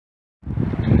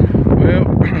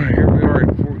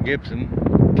Gibson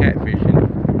catfishing.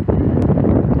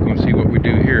 I'm going to see what we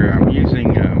do here. I'm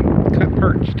using cut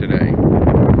perch today.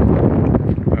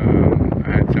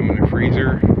 I had some in the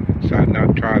freezer. Decided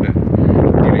not to try to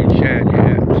get any shad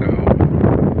yet. So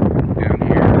down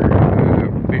here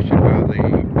fishing by the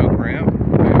boat ramp.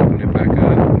 I opened it back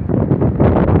up.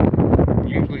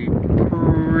 Usually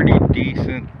pretty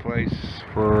decent place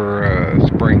for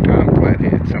springtime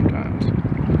flathead sometimes.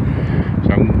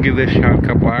 So I'm going to give this shot a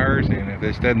couple hours, and if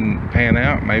this doesn't pan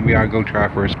out, maybe I'll go try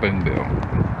for a spoonbill.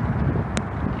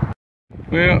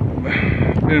 Well,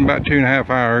 it's been about 2.5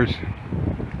 hours.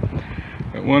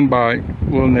 Got one bite, a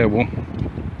little nibble.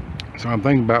 So I'm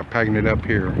thinking about packing it up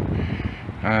here.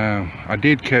 I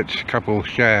did catch a couple of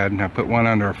shad, and I put one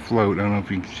under a float. I don't know if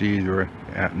you can see it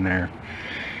out in there.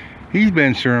 He's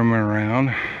been swimming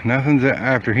around. Nothing's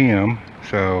after him.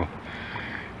 So,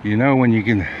 you know, when you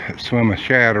can swim a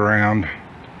shad around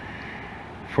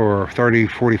for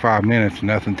 30-45 minutes,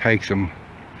 nothing takes them,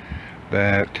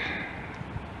 that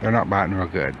they're not biting real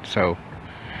good. So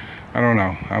I don't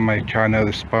know, I may try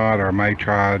another spot, or I may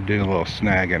try to do a little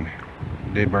snagging.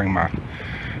 I did bring my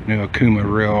new Okuma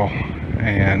reel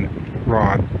and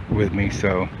rod with me,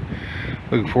 so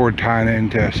looking forward to tying it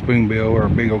into a spoonbill or a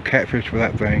big old catfish for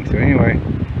that thing. So anyway,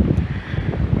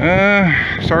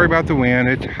 sorry about the wind.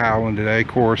 It's howling today. Of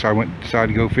course, I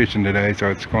decided to go fishing today, so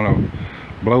it's gonna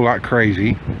blow like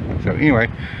crazy. So anyway,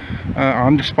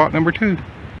 on to spot number 2.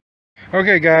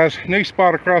 Okay guys, new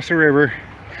spot across the river.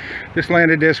 Just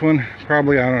landed this one,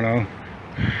 probably, I don't know,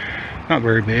 not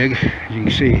very big, as you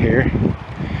can see here.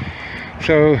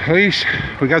 So at least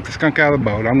we got the skunk out of the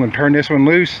boat. I'm going to turn this one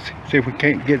loose, see if we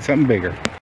can't get something bigger.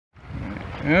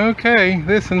 Okay,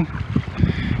 listen,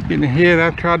 getting a hit.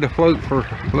 I've tried to float for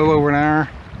a little over an hour.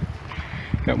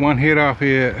 Got one hit off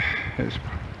it. It's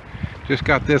just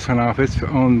got this one off. It's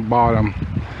on the bottom,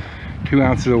 2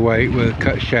 ounces of weight with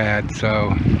cut shad.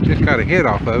 So just got a hit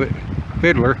off of it.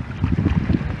 Fiddler.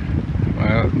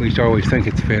 Well, at least I always think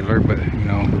it's fiddler, but you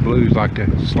know, the blues like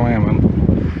to slam them.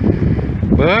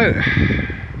 But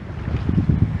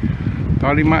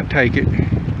thought he might take it.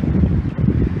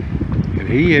 But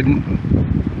he didn't.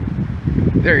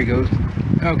 There he goes.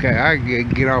 Okay, I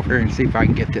get off here and see if I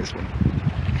can get this one.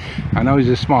 I know he's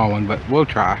a small one, but we'll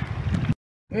try.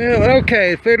 Well,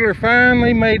 okay, fiddler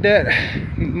finally made that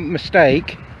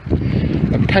mistake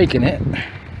of taking it.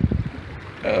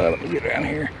 Let me get around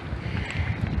here.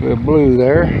 The blue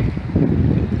there,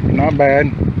 not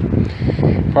bad.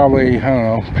 Probably, I don't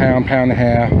know, pound and a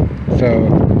half. So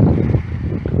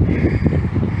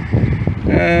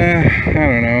I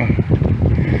don't know,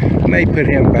 may put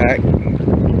him back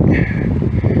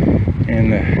in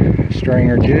the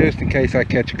stringer just in case I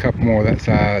catch a couple more of that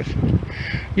size.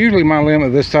 Usually my limit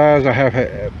of this size, I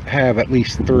have at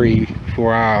least 3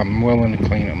 before I'm willing to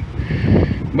clean them.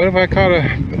 But if I caught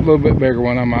a little bit bigger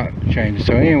one, I might change it.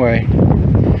 So anyway,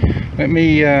 let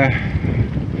me, I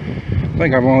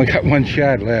think I've only got one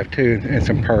shad left too, and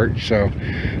some perch. So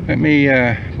let me,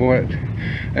 boy,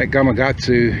 that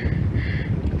Gamakatsu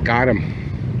got him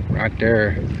right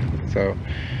there. So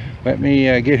let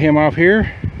me get him off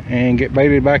here and get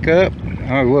baited back up.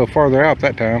 I was a little farther out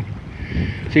that time.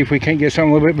 See if we can't get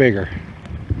something a little bit bigger.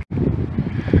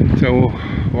 So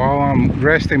while I'm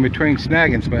resting between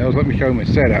snagging spells, let me show you my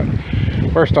setup.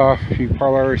 First off, you've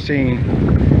probably already seen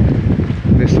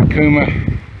this Okuma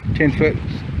 10-foot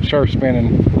surf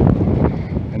spinning,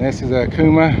 and this is a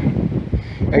Okuma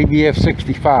ABF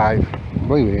 65, I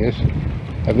believe it is,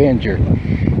 Avenger.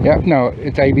 Yep, no,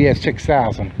 it's ABF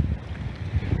 6000.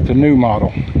 It's a new model.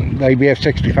 The ABF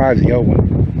 65 is the old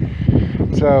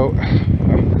one. So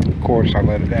of course I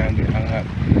let it down, get hung up.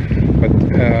 But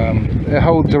it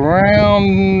holds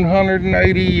around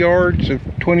 180 yards of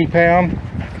 20-pound.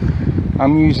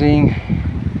 I'm using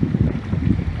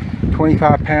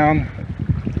 25-pound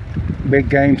Big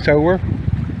Game solar.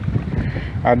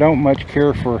 I don't much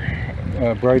care for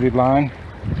braided line,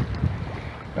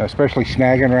 especially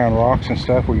snagging around rocks and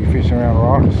stuff where you're fishing around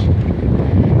rocks.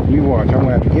 You watch, I'm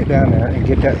gonna have to get down there and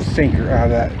get that sinker out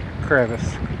of that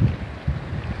crevice.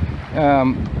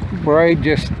 Braid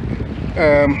just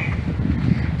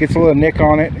gets a little nick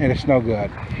on it and it's no good.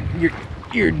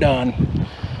 You're done.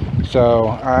 So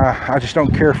I just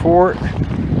don't care for it.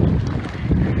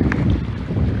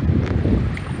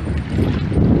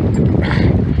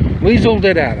 Weaseled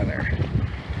it out of there.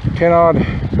 10-odd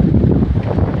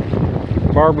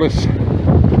barbless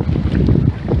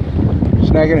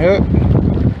snagging hook,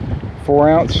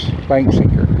 4-ounce bank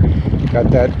sinker.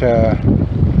 Got that.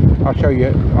 I'll show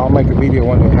you. I'll make a video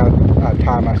one day how I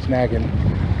tie my snagging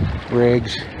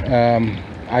rigs.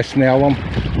 I snell them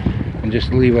and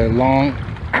just leave a long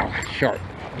sharp.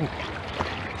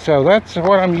 So that's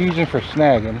what I'm using for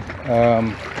snagging.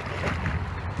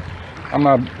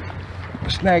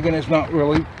 Snagging is not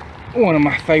really one of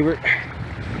my favorite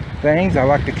things. I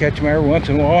like to catch them every once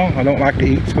in a while. I don't like to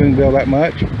eat spoonbill that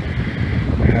much.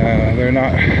 They're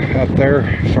not up there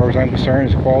as far as I'm concerned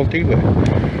as quality, but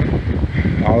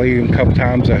I'll eat them a couple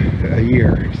times a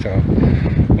year. So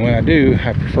when I do,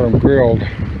 I prefer them grilled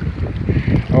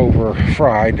over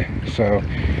fried. So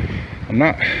I'm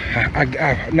not,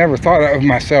 I've never thought of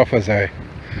myself as a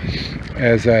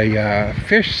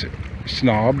fish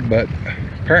snob, but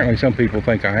apparently some people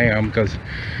think I am, because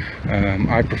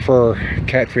I prefer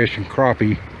catfish and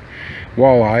crappie,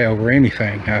 walleye over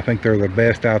anything. I think they're the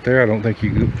best out there. I don't think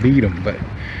you can beat them, but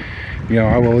you know,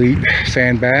 I will eat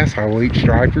sand bass, I will eat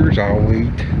stripers, I will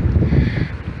eat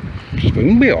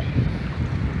spoonbill,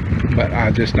 but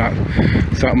I just not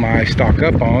something I stock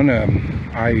up on.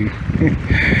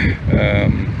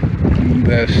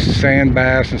 The sand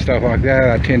bass and stuff like that,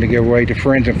 I tend to give away to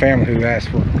friends and family who ask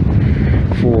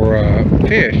for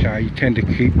fish. I tend to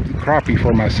keep the crappie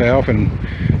for myself and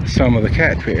some of the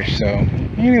catfish. So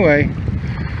anyway,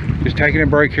 just taking a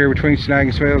break here between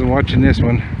snagging spells and watching this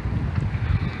one.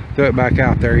 Throw it back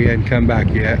out there. He hadn't come back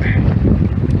yet.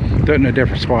 Throw it in a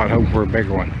different spot, hoping for a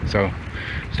bigger one. So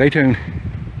stay tuned.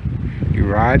 You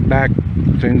ride back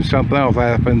as soon as something else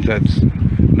happens that's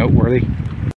noteworthy.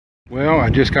 Well, I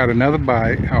just got another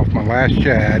bite off my last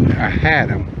shad. I had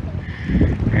him,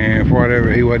 and for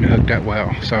whatever, he wasn't hooked that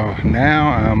well. So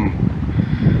now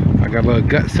I got a little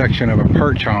gut section of a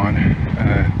perch on,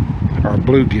 or a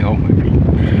bluegill,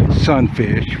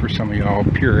 sunfish for some of y'all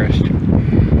purists.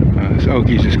 So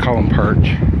Okies just call them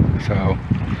perch. So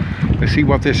let's see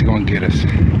what this is going to get us.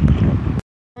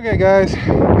 Okay guys,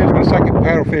 here's my second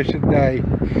paddlefish of the day.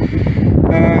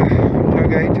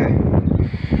 Tailgate to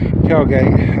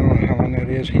tailgate. I don't know how long that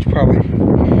is. He's probably, I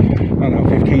don't know,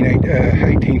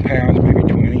 18 pounds, maybe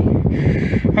 20.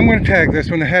 I'm going to tag this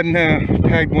one. I hadn't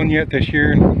tagged one yet this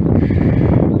year.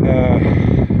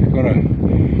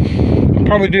 I'll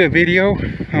probably do a video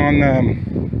on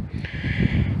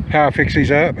how I fix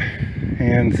these up.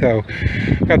 And so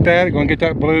got that. I'm going to get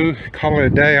that blue, call it a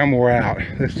day. I'm wore out.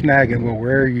 This snagging will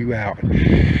wear you out.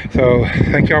 So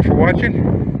thank y'all for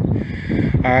watching.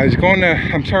 I was going to,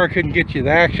 I'm sorry I couldn't get you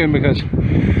the action because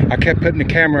I kept putting the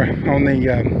camera on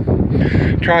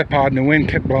the tripod and the wind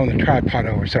kept blowing the tripod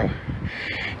over. So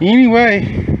anyway,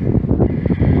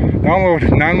 download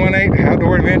 918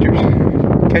 Outdoor Adventures.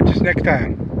 Catch us next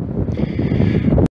time.